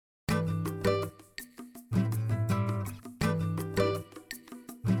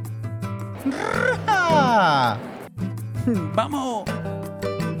Vamos!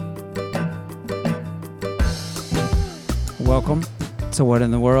 Welcome to What in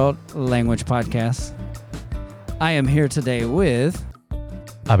the World Language Podcast. I am here today with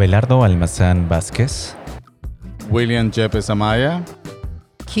Abelardo Almazán Vázquez, William Yepes Amaya.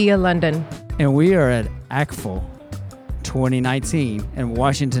 Kia London. and we are at ACFL 2019 in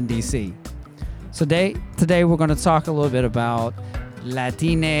Washington, D.C. So today we're going to talk a little bit about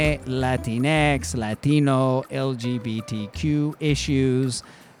Latine, Latinx, Latino, LGBTQ issues,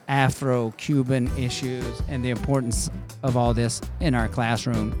 Afro-Cuban issues, and the importance of all this in our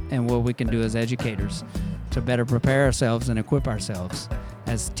classroom and what we can do as educators to better prepare ourselves and equip ourselves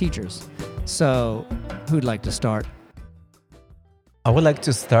as teachers. So, who'd like to start? I would like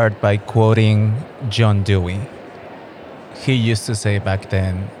to start by quoting John Dewey. He used to say back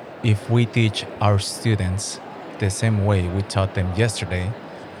then, if we teach our students the same way we taught them yesterday,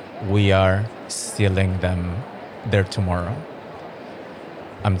 we are stealing them their tomorrow.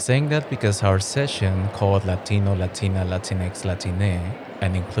 I'm saying that because our session called Latino, Latina, Latinx, Latine,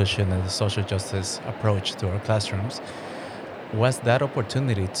 an inclusion and social justice approach to our classrooms, was that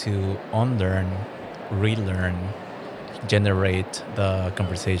opportunity to unlearn, relearn, generate the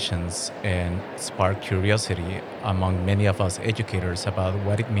conversations and spark curiosity among many of us educators about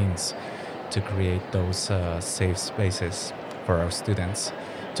what it means to create those safe spaces for our students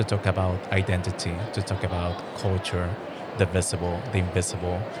to talk about identity, to talk about culture, the visible, the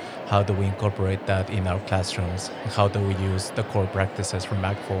invisible. How do we incorporate that in our classrooms? How do we use the core practices from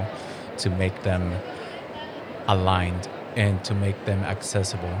ACFL to make them aligned and to make them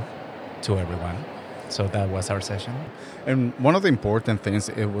accessible to everyone? So that was our session. And one of the important things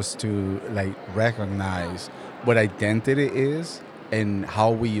it was to recognize what identity is and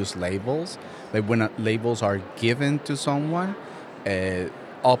how we use labels. Like when labels are given to someone,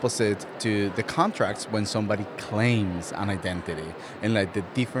 opposite to the contracts when somebody claims an identity, and like the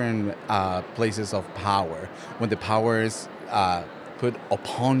different places of power. When the power is put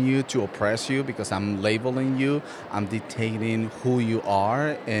upon you to oppress you because I'm labeling you, I'm dictating who you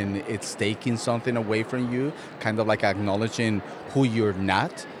are, and it's taking something away from you, kind of like acknowledging who you're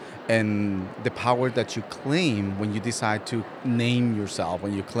not. And the power that you claim when you decide to name yourself,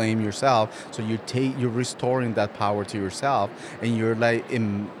 when you claim yourself, so you're restoring that power to yourself, and you're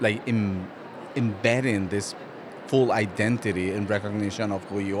embedding this full identity and recognition of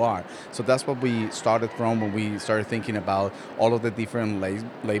who you are. So that's what we started from when we started thinking about all of the different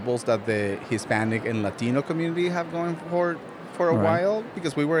labels that the Hispanic and Latino community have going for a while,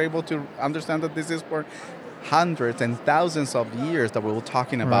 because we were able to understand that this is for hundreds and thousands of years that we were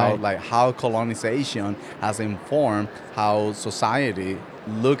talking about, like how colonization has informed how society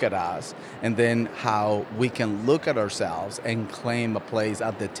look at us, and then how we can look at ourselves and claim a place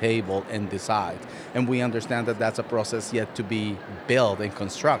at the table and decide. And we understand that that's a process yet to be built and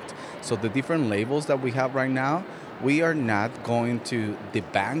construct. So the different labels that we have right now, we are not going to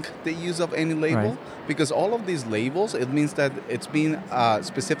debunk the use of any label, because all of these labels, it means that it's been a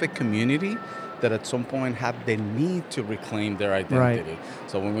specific community that at some point had the need to reclaim their identity.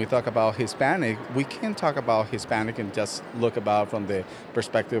 So when we talk about Hispanic, we can't talk about Hispanic and just look about from the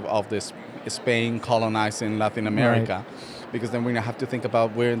perspective of this Spain colonizing Latin America, because then we're gonna have to think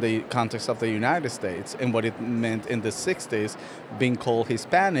about we're in the context of the United States and what it meant in the 60s being called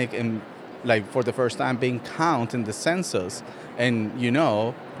Hispanic, and like for the first time being counted in the census. And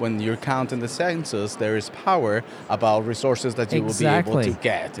when you're counting the census, there is power about resources that you will be able to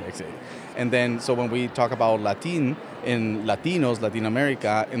get. And then, so when we talk about Latin and Latinos, Latin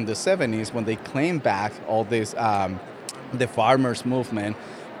America, in the 70s, when they claimed back all this, the farmers movement,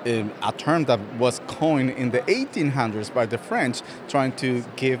 a term that was coined in the 1800s by the French, trying to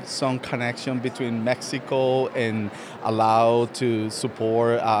give some connection between Mexico and allow to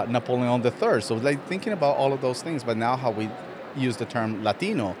support Napoleon III. So like thinking about all of those things, but now how we use the term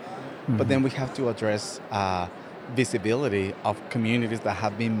Latino. But then we have to address visibility of communities that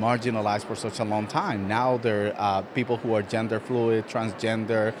have been marginalized for such a long time. Now there are people who are gender fluid,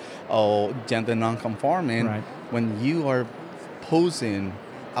 transgender, or gender non-conforming. When you are posing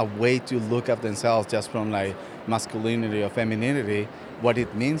a way to look at themselves just from like masculinity or femininity, what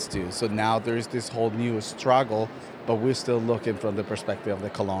it means to. So now there's this whole new struggle, but we're still looking from the perspective of the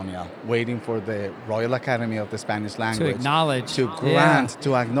colonial, waiting for the Royal Academy of the Spanish language to acknowledge, to grant,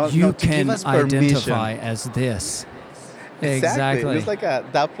 to acknowledge, you to can give us permission. identify as this. Exactly. It's like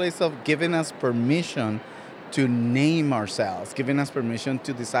that place of giving us permission to name ourselves, giving us permission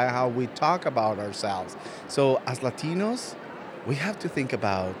to decide how we talk about ourselves. So as Latinos, we have to think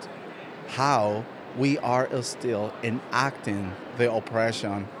about how we are still enacting the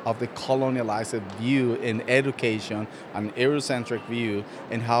oppression of the colonialized view in education, an Eurocentric view,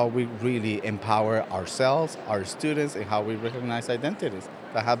 and how we really empower ourselves, our students, and how we recognize identities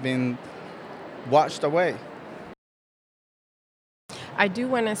that have been washed away. I do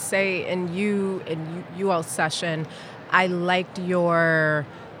want to say in you all session, I liked your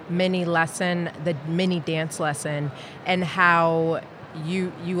mini lesson, the mini dance lesson, and how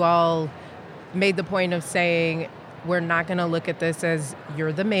you all made the point of saying we're not going to look at this as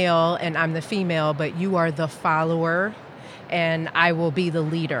you're the male and I'm the female, but you are the follower and I will be the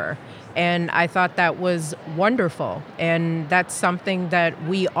leader. And I thought that was wonderful. And that's something that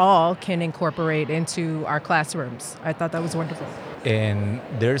we all can incorporate into our classrooms. I thought that was wonderful. And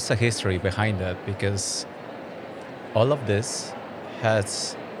there's a history behind that because all of this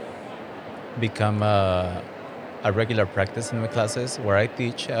has become a regular practice in my classes where I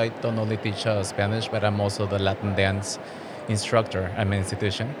teach. I don't only teach Spanish, but I'm also the Latin dance instructor at my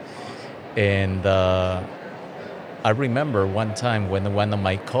institution. And I remember one time when one of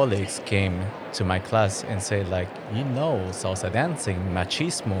my colleagues came to my class and said, like, salsa dancing,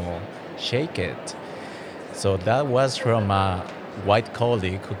 machismo, shake it. So that was from a white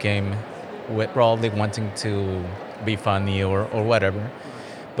colleague who came with probably wanting to be funny or whatever.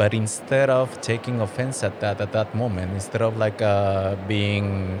 But instead of taking offense at that moment, instead of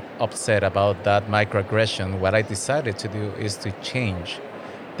being upset about that microaggression, what I decided to do is to change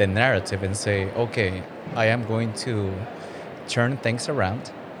the narrative and say, okay, I am going to turn things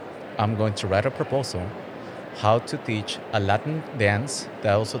around. I'm going to write a proposal how to teach a Latin dance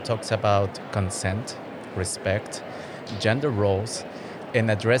that also talks about consent, respect, gender roles,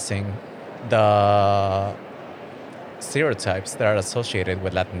 and addressing the stereotypes that are associated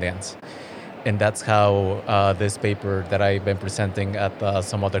with Latin dance. And that's how this paper that I've been presenting at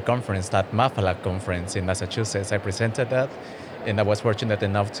some other conference, that MAFLA conference in Massachusetts, I presented that. And I was fortunate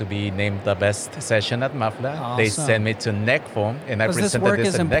enough to be named the best session at MAFLA. Awesome. They sent me to NECFO, and I Because this presented work this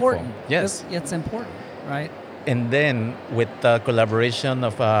is at important. NECFO. Yes. It's important, right? And then with the collaboration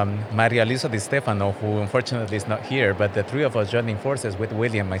of Maria Lisa Di Stefano, who unfortunately is not here, but the three of us joining forces with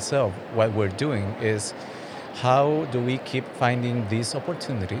William and myself, what we're doing is how do we keep finding these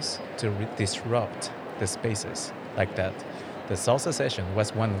opportunities to disrupt the spaces like that? The salsa session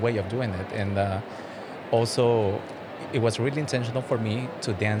was one way of doing it. And also, it was really intentional for me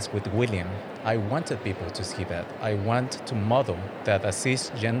to dance with William. I wanted people to see that. I want to model that a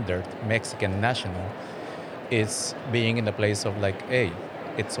cisgendered Mexican national is being in the place of like, hey,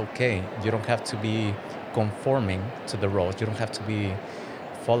 it's okay. You don't have to be conforming to the roles. You don't have to be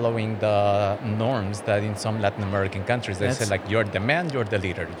following the norms that in some Latin American countries they say like, you're the man, you're the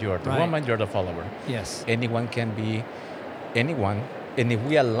leader. You're the woman, you're the follower. Yes. Anyone can be anyone. And if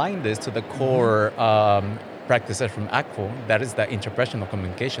we align this to the core practices from ACFO, that is the interpersonal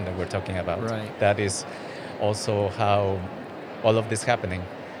communication that we're talking about. Right. That is also how all of this happening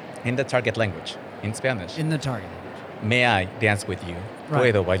in the target language, in Spanish. In the target. May I dance with you?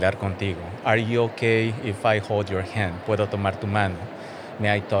 Right. Puedo bailar contigo. Are you okay if I hold your hand? Puedo tomar tu mano.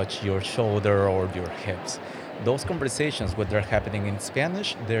 May I touch your shoulder or your hips? Those conversations, when they're happening in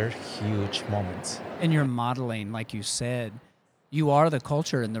Spanish, they're huge moments. And you're modeling, like you said, you are the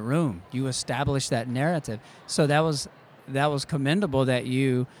culture in the room. You establish that narrative. So that was commendable that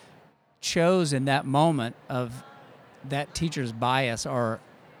you chose in that moment of that teacher's bias or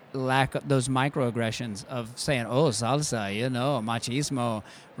lack of those microaggressions of saying, oh, salsa, machismo,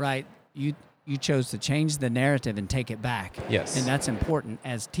 right? You chose to change the narrative and take it back. Yes. And that's important.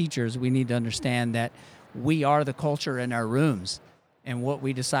 As teachers, we need to understand that we are the culture in our rooms. And what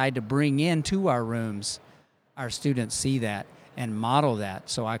we decide to bring into our rooms, our students see that and model that.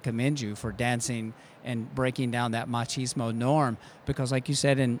 So I commend you for dancing and breaking down that machismo norm, because like you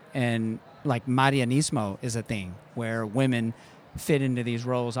said, in like Marianismo is a thing where women fit into these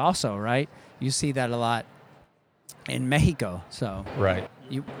roles also, right? You see that a lot in Mexico. So right.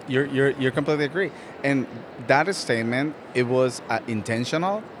 You're completely agree. And that statement, it was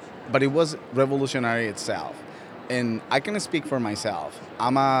intentional, but it was revolutionary itself. And I can speak for myself.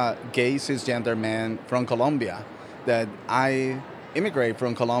 I'm a gay cisgender man from Colombia that I immigrated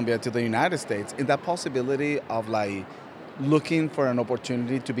from Colombia to the United States, in that possibility of like looking for an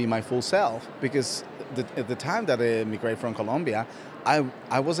opportunity to be my full self, because at the time that I immigrated from Colombia,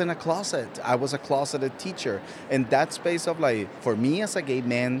 I was in a closet. I was a closeted teacher. And that space of like, for me as a gay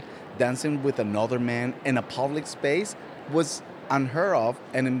man, dancing with another man in a public space was unheard of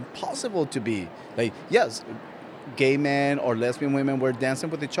and impossible to be. Like, yes, gay men or lesbian women were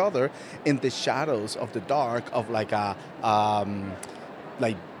dancing with each other in the shadows of the dark of like a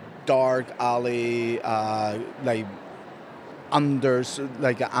dark alley, under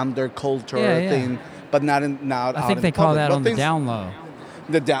like an underculture Yeah. thing, but not I out think in they call public. that But on the things- down low.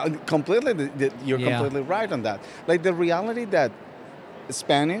 The down completely. You're Yeah. completely right on that. Like the reality that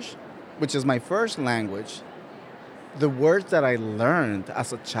Spanish, which is my first language, the words that I learned as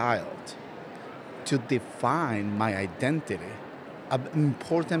a child to define my identity, an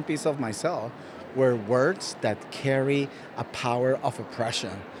important piece of myself, were words that carry a power of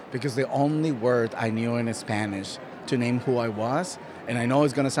oppression. Because the only word I knew in Spanish to name who I was, and I know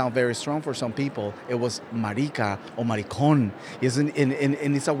it's going to sound very strong for some people, it was marica or maricón.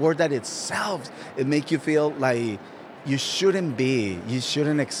 And it's a word that itself, it makes you feel like you shouldn't be, you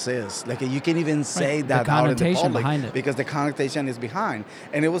shouldn't exist. Like you can't even say Right. that The out in the connotation public behind it. because the connotation is behind.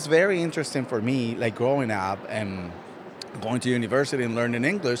 And it was very interesting for me, like growing up and going to university and learning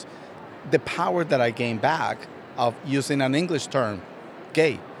English, the power that I gained back of using an English term,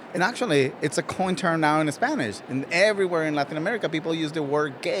 gay. And actually, it's a coin term now in Spanish. And everywhere in Latin America, people use the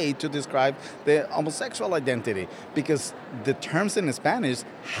word gay to describe the homosexual identity because the terms in Spanish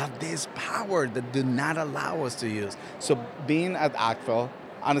have this power that do not allow us to use. So being at ACTFL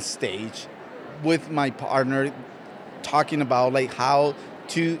on a stage with my partner, talking about like how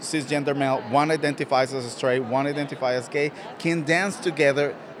two cisgender male, one identifies as straight, one identifies as gay, can dance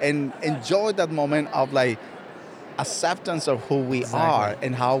together and enjoy that moment of like acceptance of who we Exactly. are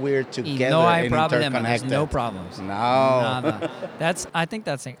and how we're Y together no hay and problema. There's interconnected. no problems. No. Nada. I think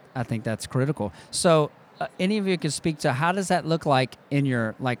that's critical. So, any of you could speak to how does that look like in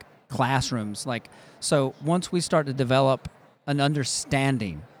your like classrooms? Like, so once we start to develop an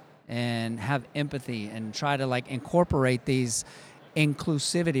understanding and have empathy and try to like incorporate these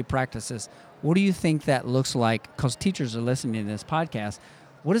inclusivity practices, what do you think that looks like? Because teachers are listening to this podcast.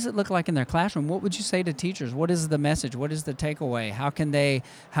 What does it look like in their classroom? What would you say to teachers? What is the message? What is the takeaway? How can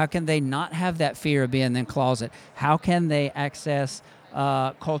they not have that fear of being in the closet? How can they access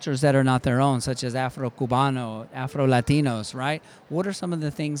cultures that are not their own, such as Afro-Cubano, Afro-Latinos, right? What are some of the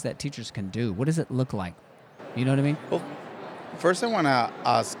things that teachers can do? What does it look like? You know what I mean? Well, first I want to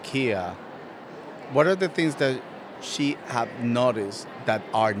ask Kia, what are the things that she have noticed that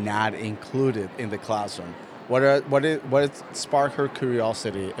are not included in the classroom? What sparked her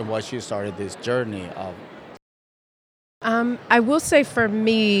curiosity and what she started this journey of? I will say for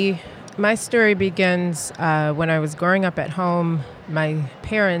me, my story begins when I was growing up at home. My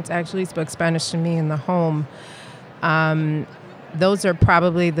parents actually spoke Spanish to me in the home. Those are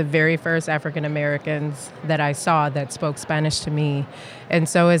probably the very first African Americans that I saw that spoke Spanish to me. And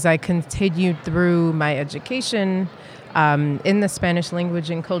so as I continued through my education in the Spanish language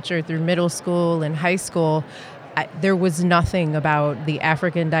and culture through middle school and high school, there was nothing about the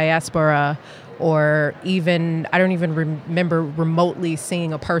African diaspora or even, I don't even remember remotely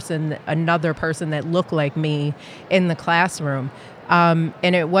seeing another person that looked like me in the classroom.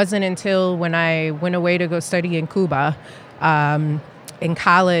 And it wasn't until when I went away to go study in Cuba, in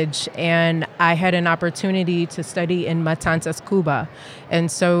college, and I had an opportunity to study in Matanzas, Cuba. And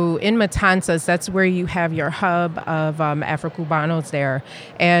so in Matanzas, that's where you have your hub of Afro-Cubanos there.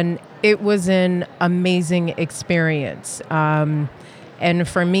 And it was an amazing experience. And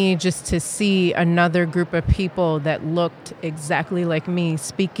for me, just to see another group of people that looked exactly like me,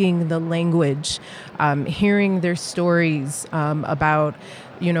 speaking the language, hearing their stories about,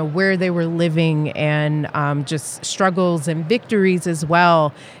 where they were living and just struggles and victories as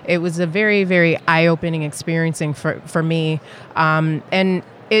well. It was a very, very eye-opening experiencing for me. And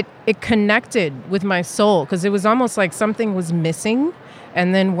it connected with my soul because it was almost like something was missing.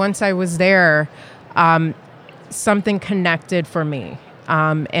 And then once I was there, something connected for me.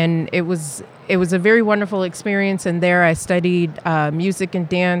 And it was a very wonderful experience. And there I studied music and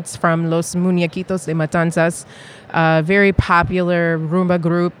dance from Los Muñequitos de Matanzas, a very popular rumba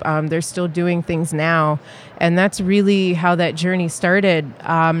group. They're still doing things now. And that's really how that journey started.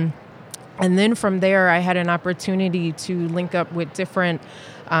 And then from there, I had an opportunity to link up with different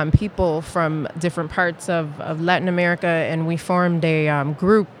people from different parts of Latin America. And we formed a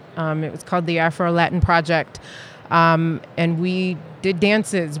group. It was called the Afro-Latin Project. And we did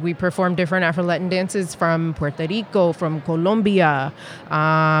dances. We performed different Afro-Latin dances from Puerto Rico, from Colombia,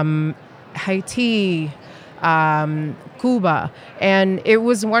 Haiti, Cuba. And it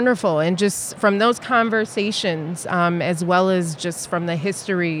was wonderful. And just from those conversations, as well as just from the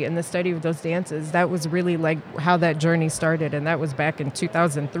history and the study of those dances, that was really like how that journey started. And that was back in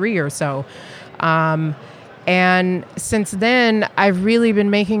 2003 or so. And since then, I've really been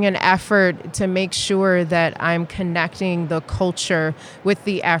making an effort to make sure that I'm connecting the culture with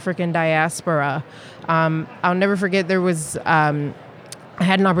the African diaspora. I'll never forget there was a I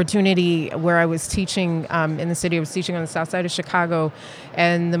had an opportunity where I was teaching in the city. I was teaching on the south side of Chicago,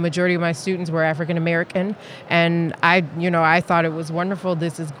 and the majority of my students were African American. And I thought it was wonderful.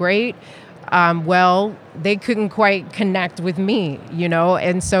 This is great. Well, they couldn't quite connect with me,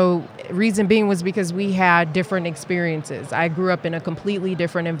 and so reason being was because we had different experiences. I grew up in a completely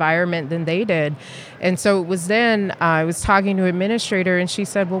different environment than they did. And so it was then I was talking to an administrator, and she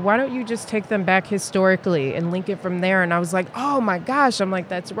said, well, why don't you just take them back historically and link it from there? And I was like, oh my gosh, I'm like,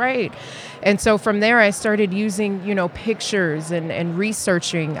 that's right. And so from there, I started using, pictures and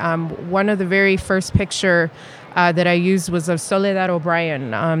researching. One of the very first picture that I used was of Soledad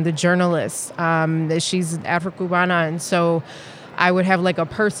O'Brien, the journalist. She's Afro-Cubana, and so I would have like a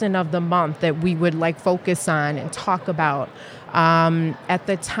person of the month that we would like focus on and talk about. At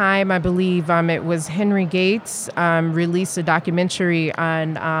the time, I believe it was Henry Gates released a documentary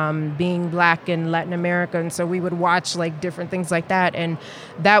on being Black in Latin America, and so we would watch like different things like that, and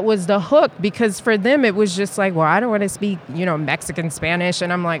that was the hook, because for them it was just like, well, I don't want to speak Mexican Spanish,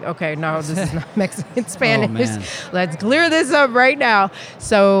 and I'm like, okay, no, this is not Mexican Spanish. Let's clear this up right now.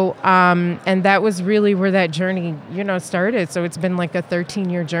 So and that was really where that journey started. So it's been like a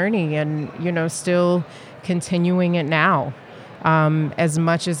 13-year journey, and still continuing it now. As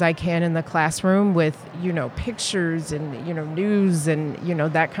much as I can in the classroom with, pictures and, news and,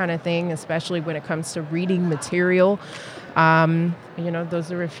 that kind of thing, especially when it comes to reading material.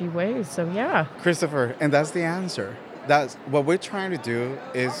 Those are a few ways. So, yeah. Christopher, and that's the answer. That's what we're trying to do,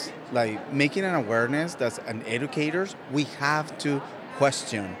 is like making an awareness that as educators, we have to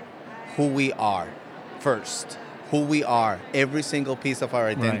question who we are first. Who we are, every single piece of our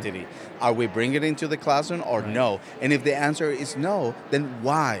identity. Right. Are we bringing it into the classroom or no? And if the answer is no, then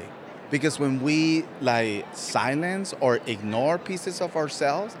why? Because when we silence or ignore pieces of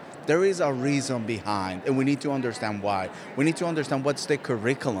ourselves, there is a reason behind, and we need to understand why. We need to understand what's the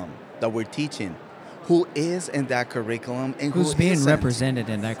curriculum that we're teaching. Who is in that curriculum and who's who being isn't. represented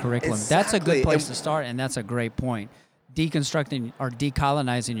in that curriculum. Exactly. That's a good place to start, and that's a great point. Deconstructing or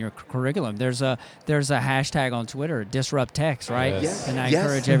decolonizing your curriculum. There's a hashtag on Twitter, Disrupt Text, right? Yes. And I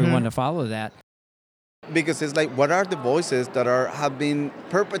encourage everyone to follow that. Because it's like, what are the voices that have been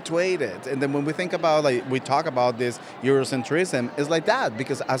perpetuated? And then when we think about, we talk about this Eurocentrism, it's like that.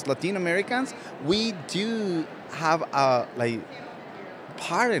 Because as Latin Americans, we do have a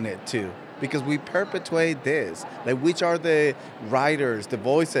part in it too. Because we perpetuate this. Which are the writers, the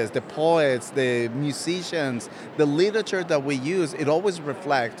voices, the poets, the musicians, the literature that we use, it always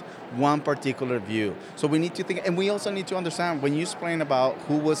reflects one particular view. So we need to think, and we also need to understand, when you explain about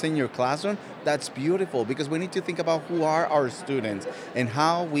who was in your classroom, that's beautiful, because we need to think about who are our students and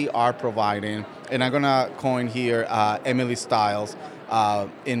how we are providing. And I'm gonna coin here Emily Stiles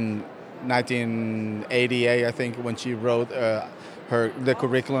in 1988, I think, when she wrote the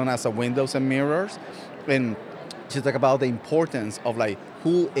curriculum as a Windows and Mirrors, and she talked about the importance of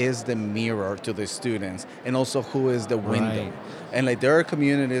who is the mirror to the students, and also who is the window. Right. And there are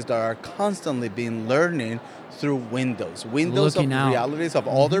communities that are constantly being learning through windows looking of realities of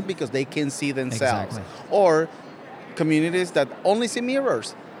other, because they can see themselves. Exactly. Or communities that only see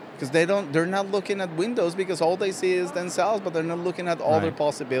mirrors, because they're not looking at windows, because all they see is themselves, but they're not looking at all their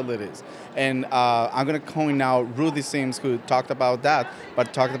possibilities. And I'm going to coin now Rudy Sims, who talked about that,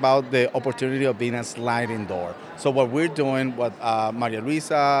 but talked about the opportunity of being a sliding door. So what we're doing, what Maria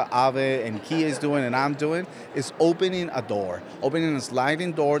Luisa, Ave, and Kia is doing, and I'm doing, is opening a door, opening a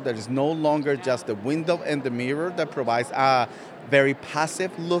sliding door that is no longer just the window and the mirror that provides a very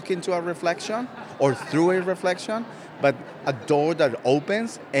passive look into a reflection or through a reflection, but a door that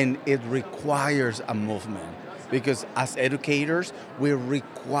opens, and it requires a movement. Because as educators, we're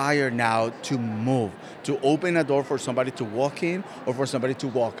required now to move, to open a door for somebody to walk in or for somebody to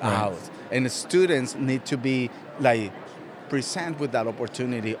walk out. And the students need to be present with that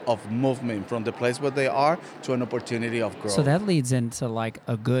opportunity of movement from the place where they are to an opportunity of growth. So that leads into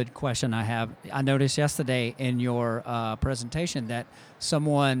a good question I have. I noticed yesterday in your presentation that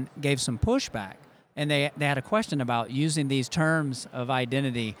someone gave some pushback. And they had a question about using these terms of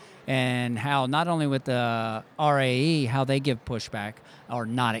identity, and how not only with the RAE, how they give pushback or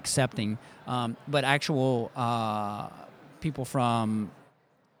not accepting, but actual people from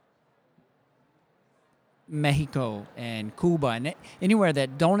Mexico and Cuba and anywhere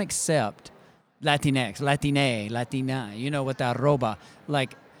that don't accept Latinx, Latine, Latina, with the arroba.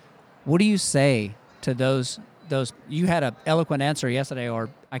 What do you say to those? You had an eloquent answer yesterday, or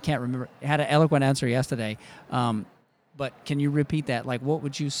I can't remember. Had an eloquent answer yesterday, but can you repeat that? What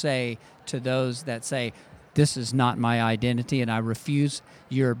would you say to those that say, this is not my identity and I refuse?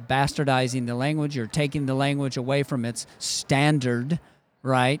 You're bastardizing the language. You're taking the language away from its standard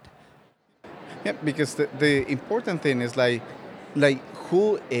right? Yeah, because the important thing is like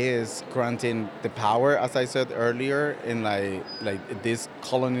who is granting the power, as I said earlier, in like this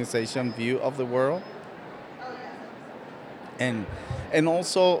colonization view of the world, and and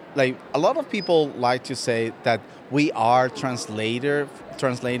also like a lot of people like to say that we are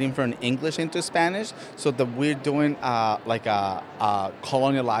translating from English into Spanish, so that we're doing like a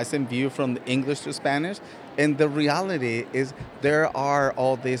colonializing view from the English to Spanish. And the reality is there are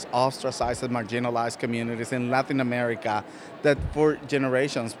all these ostracized and marginalized communities in Latin America that for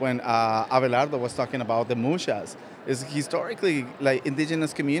generations, when Abelardo was talking about the mushas, is historically like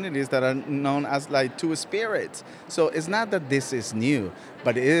indigenous communities that are known as like two spirits. So it's not that this is new,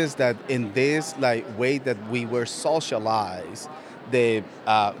 but it is that in this like way that we were socialized, the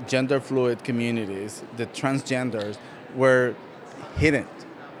gender fluid communities, the transgenders were hidden,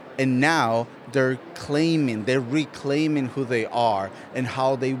 and now they're reclaiming who they are and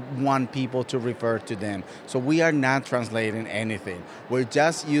how they want people to refer to them. So we are not translating anything. We're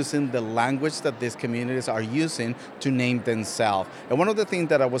just using the language that these communities are using to name themselves. And one of the things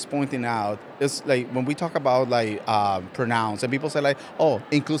that I was pointing out is like when we talk about like pronouns, and people say like, oh,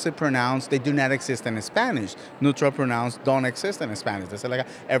 inclusive pronouns, they do not exist in Spanish. Neutral pronouns don't exist in Spanish. They say like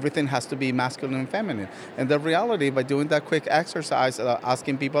everything has to be masculine and feminine. And the reality, by doing that quick exercise,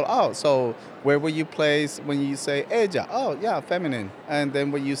 asking people, oh, so where will you place when you say ella? Oh, yeah, feminine. And then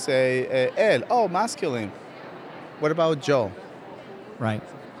when you say él, oh, masculine. What about yo? Right.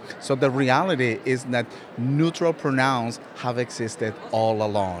 So the reality is that neutral pronouns have existed all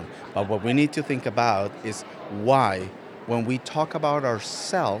along. But what we need to think about is why, when we talk about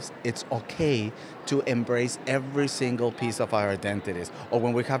ourselves, it's okay to embrace every single piece of our identities. Or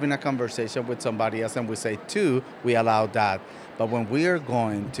when we're having a conversation with somebody else and we say two, we allow that. But when we are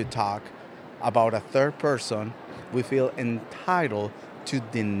going to talk about a third person, we feel entitled to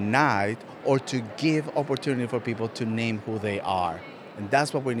deny or to give opportunity for people to name who they are. And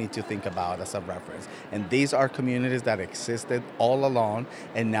that's what we need to think about as a reference. And these are communities that existed all along,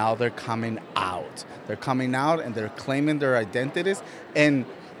 and now they're coming out. They're coming out and they're claiming their identities. And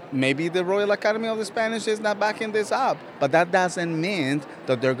maybe the Royal Academy of the Spanish is not backing this up, but that doesn't mean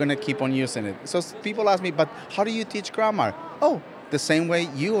that they're going to keep on using it. So people ask me, but how do you teach grammar? Oh, the same way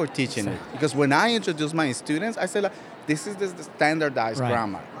you are teaching it. Because when I introduce my students, I say, like, this is the standardized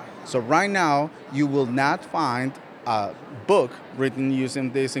grammar. So right now, you will not find a book written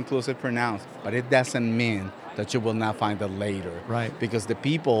using these inclusive pronouns, but it doesn't mean that you will not find it later. Right. Because the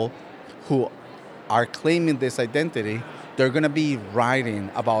people who are claiming this identity, they're going to be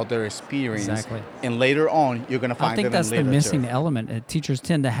writing about their experience. Exactly. And later on, you're going to find it in literature. I think that's the missing element teachers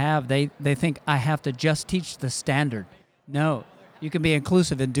tend to have. They think, I have to just teach the standard. No, you can be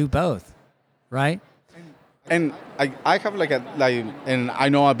inclusive and do both, right? And I have and I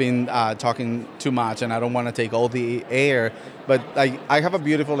know I've been talking too much, and I don't want to take all the air, but I have a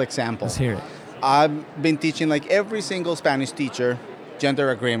beautiful example. Let's hear it. I've been teaching like every single Spanish teacher, gender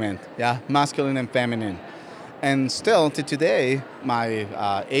agreement, masculine and feminine. And still to today, my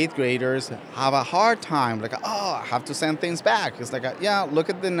 8th graders have a hard time. Like, oh, I have to send things back. It's like, look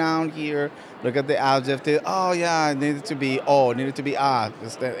at the noun here, look at the adjective. Oh, yeah, it needed to be it needed to be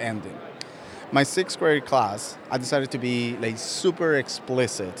it's the ending. My 6th grade class, I decided to be like super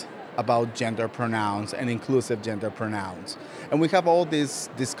explicit about gender pronouns and inclusive gender pronouns. And we have all this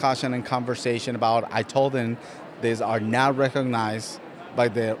discussion and conversation about, I told them these are not recognized by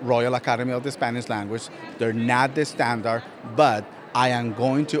the Royal Academy of the Spanish Language. They're not the standard, but I am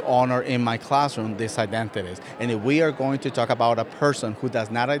going to honor in my classroom these identities. And if we are going to talk about a person who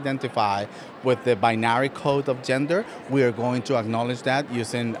does not identify with the binary code of gender, we are going to acknowledge that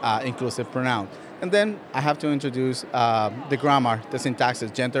using inclusive pronouns. And then I have to introduce the grammar, the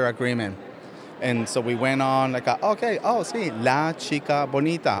syntaxes, gender agreement. And so we went on like, la chica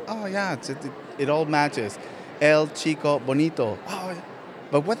bonita. Oh yeah, it all matches. El chico bonito. Oh,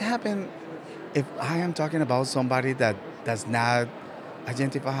 but what happened if I am talking about somebody that does not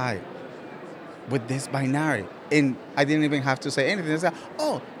identify with this binary? And I didn't even have to say anything. It's like,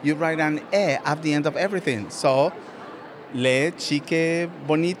 you write an E at the end of everything. So, le chique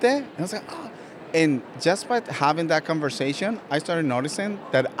bonite. And I was like, And just by having that conversation, I started noticing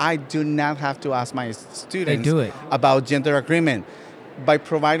that I do not have to ask my students about gender agreement. By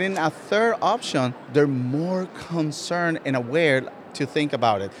providing a third option, they're more concerned and aware to think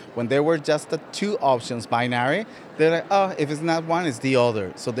about it. When there were just the two options, binary, they're like, if it's not one, it's the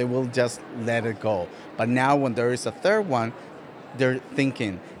other. So they will just let it go. But now when there is a third one, they're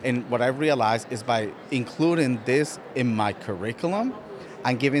thinking. And what I realized is by including this in my curriculum,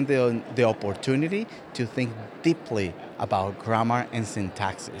 I'm giving the opportunity to think deeply about grammar and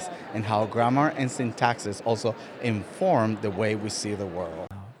syntaxes, and how grammar and syntaxes also inform the way we see the world.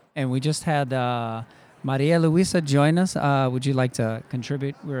 And we just had Maria Luisa join us. Would you like to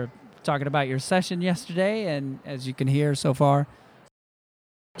contribute? We were talking about your session yesterday, and as you can hear so far.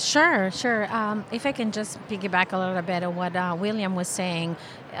 Sure, sure. If I can just piggyback a little bit on what William was saying,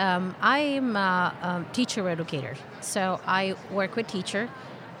 I'm a teacher educator. So I work with teachers.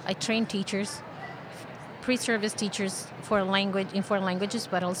 I train teachers, pre-service teachers for language in foreign languages,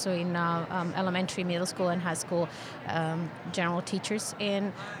 but also in elementary, middle school, and high school general teachers.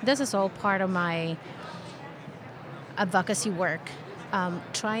 And this is all part of my advocacy work,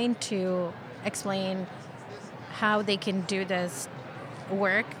 trying to explain how they can do this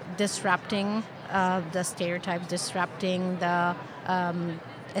work, disrupting the stereotypes, disrupting the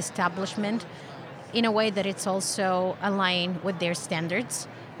establishment in a way that it's also aligned with their standards,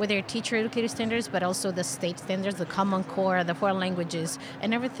 with their teacher educator standards, but also the state standards, the Common Core, the foreign languages,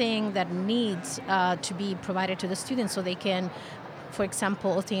 and everything that needs to be provided to the students so they can, for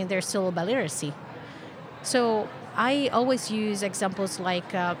example, attain their syllable literacy. So I always use examples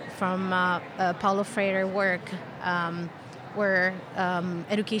like from Paulo Freire work, where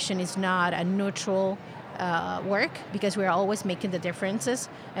education is not a neutral work, because we're always making the differences,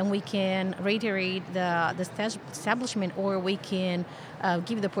 and we can reiterate the establishment, or we can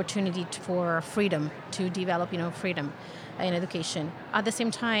give the opportunity for freedom to develop, freedom in education. At the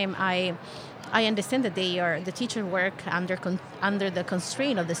same time, I understand that the teacher work under the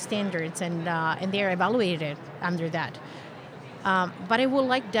constraint of the standards, and they are evaluated under that. But I would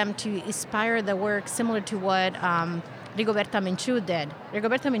like them to inspire the work similar to what Rigoberta Menchú did.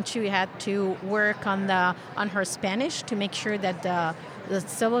 Rigoberta Menchú had to work on her Spanish to make sure that the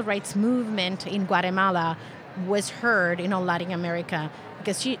civil rights movement in Guatemala was heard in all Latin America.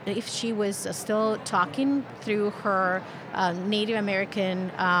 Because if she was still talking through her Native American,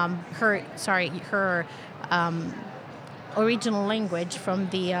 her original language from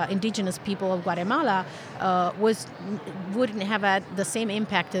the indigenous people of Guatemala, wouldn't have had the same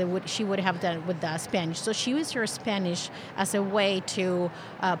impact that she would have done with the Spanish. So she used her Spanish as a way to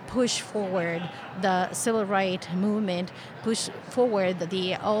push forward the civil rights movement, push forward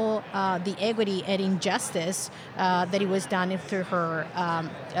the equity and injustice that it was done through her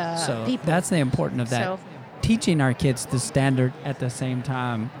So people. that's the important of that. So- Teaching our kids the standard at the same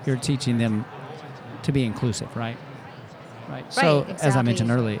time you're teaching them to be inclusive, right? Right. So, as I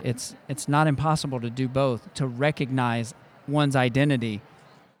mentioned exactly. earlier, it's not impossible to do both, to recognize one's identity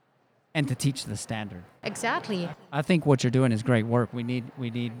and to teach the standard. Exactly. I think what you're doing is great work. We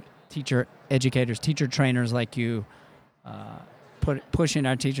need teacher educators, teacher trainers like you, pushing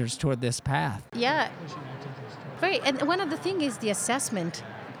our teachers toward this path. Yeah. Right. And one of the things is the assessment.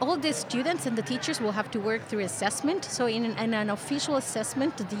 All the students and the teachers will have to work through assessment. So in an official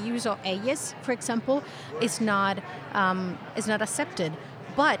assessment, the use of AES, for example, is not accepted.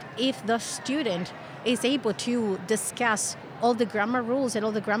 But if the student is able to discuss all the grammar rules and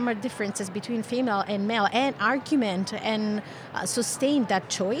all the grammar differences between female and male, and argument and sustain that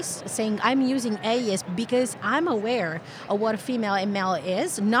choice, saying I'm using AES because I'm aware of what a female and male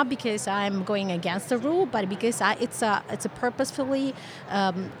is, not because I'm going against the rule, but because it's a purposefully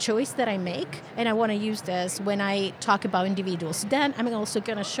choice that I make, and I want to use this when I talk about individuals. Then I'm also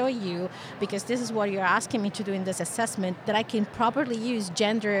going to show you, because this is what you're asking me to do in this assessment, that I can properly use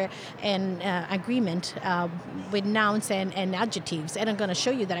gender and agreement with nouns and adjectives, and I'm going to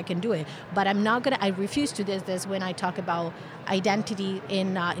show you that I can do it. But I refuse to do this when I talk about identity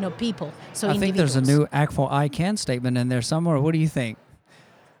in people. So I think there's a new ACTFL I can statement in there somewhere. What do you think?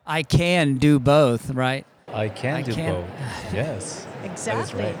 I can do both, right? I can I do can. both. Yes.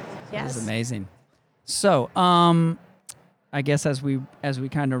 Exactly. right. Yes. That's amazing. So, I guess as we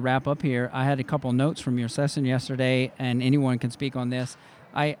kind of wrap up here, I had a couple notes from your session yesterday, and anyone can speak on this.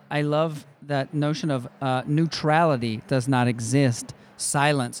 I love that notion of neutrality does not exist.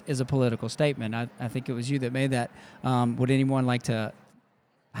 Silence is a political statement. I think it was you that made that. Would anyone like to?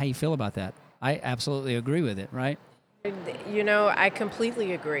 How you feel about that? I absolutely agree with it. Right? I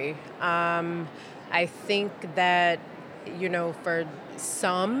completely agree. I think that, for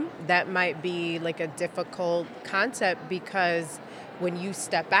some, that might be like a difficult concept, because when you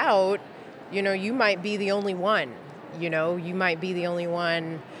step out, you might be the only one. You might be the only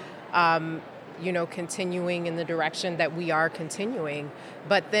one, continuing in the direction that we are continuing.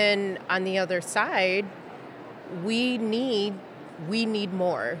 But then on the other side, we need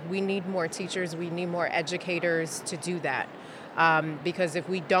more. We need more teachers. We need more educators to do that. Because if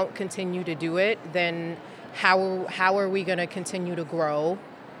we don't continue to do it, then how are we going to continue to grow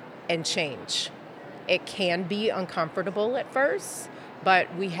and change? it can be uncomfortable at first,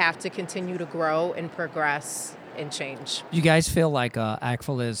 but we have to continue to grow and progress and change. You guys feel like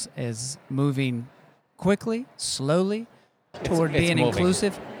ACFL is moving quickly, slowly toward being moving.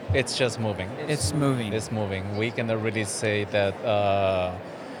 inclusive? It's just moving. It's moving. It's moving. We can really say that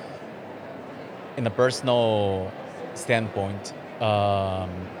in a personal standpoint,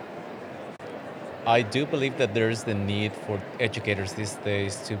 I do believe that there's the need for educators these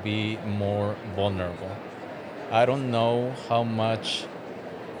days to be more vulnerable. I don't know how much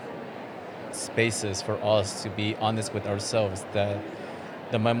spaces for us to be honest with ourselves that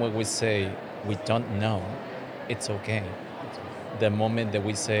the moment we say we don't know, it's okay. The moment that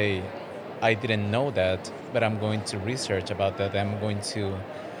we say, I didn't know that, but I'm going to research about that, I'm going to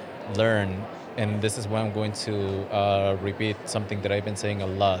learn, and this is why I'm going to repeat something that I've been saying a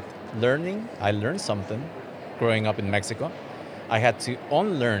lot. Learning, I learned something growing up in Mexico. I had to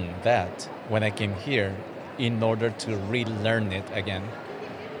unlearn that when I came here in order to relearn it again.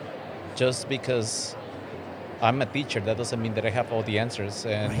 Just because I'm a teacher, that doesn't mean that I have all the answers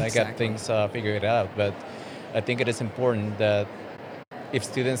and Right, I got exactly. things figured out. But I think it is important that if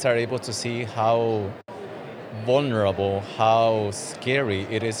students are able to see how vulnerable, how scary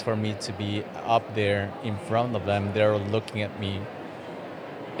it is for me to be up there in front of them, they're looking at me.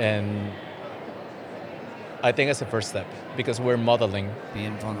 And I think it's the first step because we're modeling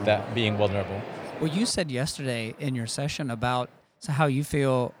Being vulnerable. that being vulnerable. Well, you said yesterday in your session about how you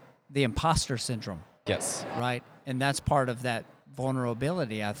feel the imposter syndrome, Yes. right? And that's part of that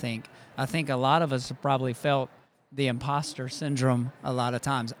vulnerability, I think. I think a lot of us have probably felt the imposter syndrome a lot of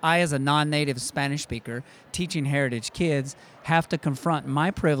times. I, as a non-native Spanish speaker teaching heritage kids, have to confront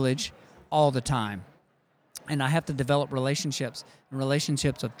my privilege all the time. And I have to develop relationships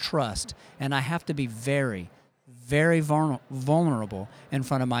of trust. And I have to be very, very vulnerable in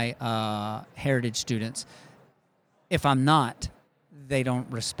front of my heritage students. If I'm not, they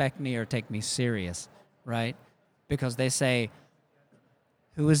don't respect me or take me serious, right? Because they say,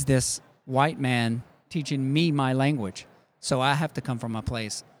 who is this white man teaching me my language? So I have to come from a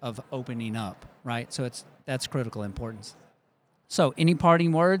place of opening up, right? So that's critical importance. So any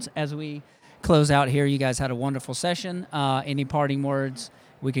parting words as we close out here? You guys had a wonderful session. Any parting words?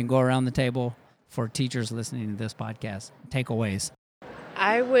 We can go around the table for teachers listening to this podcast. Takeaways.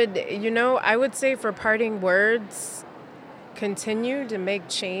 I would say for parting words, continue to make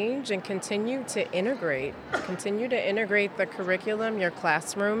change and continue to integrate. Continue to integrate the curriculum, your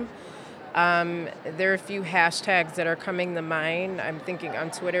classroom. There are a few hashtags that are coming to mind. I'm thinking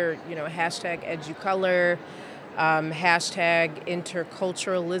on Twitter, hashtag EduColor, hashtag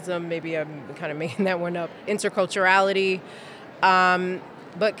interculturalism. Maybe I'm kind of making that one up. Interculturality.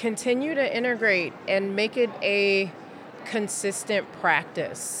 But continue to integrate and make it a consistent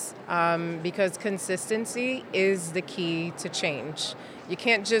practice, because consistency is the key to change. You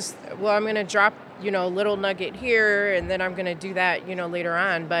can't just, I'm going to drop, a little nugget here and then I'm going to do that, later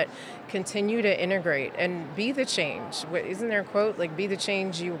on, but continue to integrate and be the change. Isn't there a quote, like, be the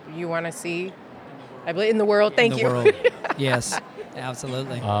change you want to see? I believe in the world. Thank you. In the world. Yes,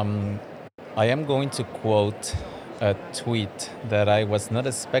 absolutely. I am going to quote a tweet that I was not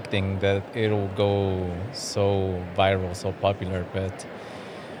expecting that it'll go so viral, so popular, but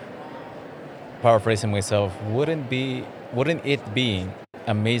paraphrasing myself, wouldn't it be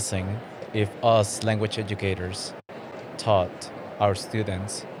amazing if us language educators taught our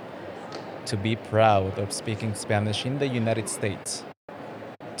students to be proud of speaking Spanish in the United States,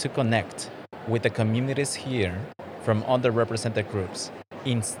 to connect with the communities here from underrepresented groups,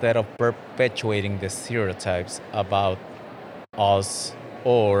 instead of perpetuating the stereotypes about us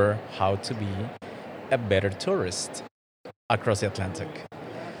or how to be a better tourist across the Atlantic.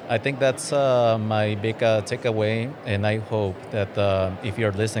 I think that's my big takeaway, and I hope that if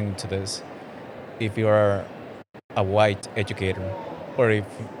you're listening to this, if you are a white educator or if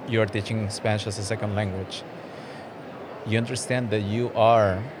you're teaching Spanish as a second language, you understand that you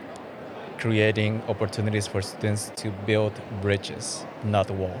are creating opportunities for students to build bridges,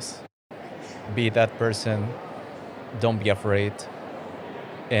 not walls. Be that person, don't be afraid,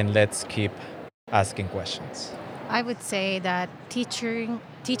 and let's keep asking questions. I would say that teaching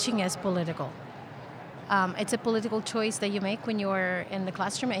is political. It's a political choice that you make when you're in the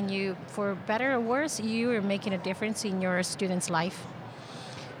classroom, and you, for better or worse, you are making a difference in your student's life.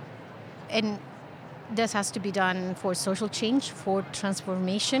 And this has to be done for social change, for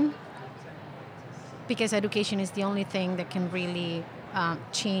transformation, because education is the only thing that can really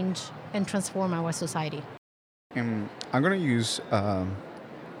change and transform our society. I'm going to use a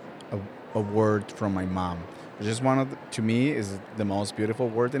word from my mom. which is to me, is the most beautiful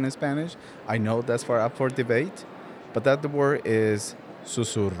word in Spanish. I know that's up for debate, but that the word is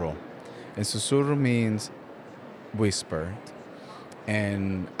susurro. And susurro means whisper.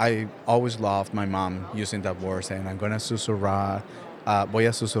 And I always loved my mom using that word, saying, I'm going to susurrar, voy a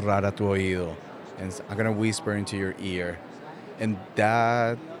susurrar a tu oído. And I'm going to whisper into your ear. And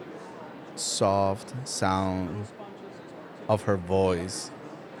that soft sound of her voice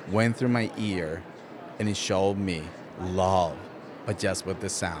went through my ear, and it showed me love, but just with the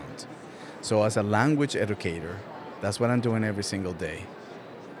sound. So as a language educator, that's what I'm doing every single day.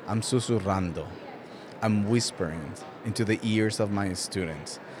 I'm susurrando. I'm whispering into the ears of my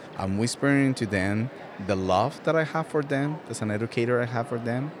students. I'm whispering to them the love that I have for them, as an educator I have for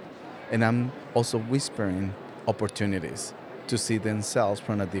them. And I'm also whispering opportunities to see themselves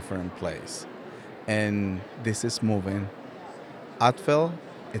from a different place. And this is moving. Atfel,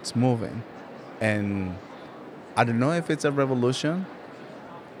 it's moving. And I don't know if it's a revolution.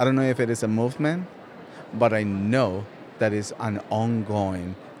 I don't know if it is a movement, but I know that it's an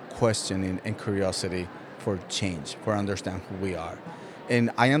ongoing questioning and curiosity for change, for understand who we are.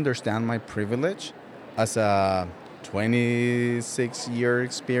 And I understand my privilege as a 26-year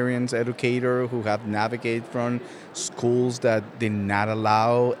experienced educator who have navigated from schools that did not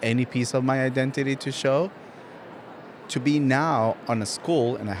allow any piece of my identity to show, to be now on a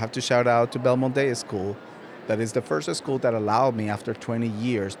school, and I have to shout out to Belmont Day School, that is the first school that allowed me after 20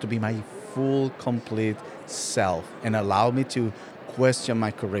 years to be my full, complete self and allowed me to question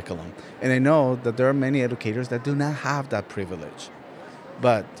my curriculum. And I know that there are many educators that do not have that privilege.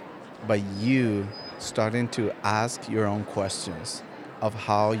 But by you starting to ask your own questions of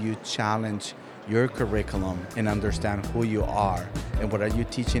how you challenge your curriculum and understand who you are and what are you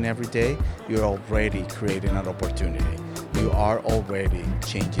teaching every day, you're already creating an opportunity. You are already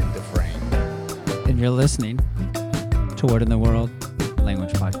changing the frame. And you're listening to Word in the World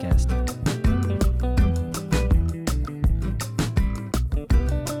Language Podcast.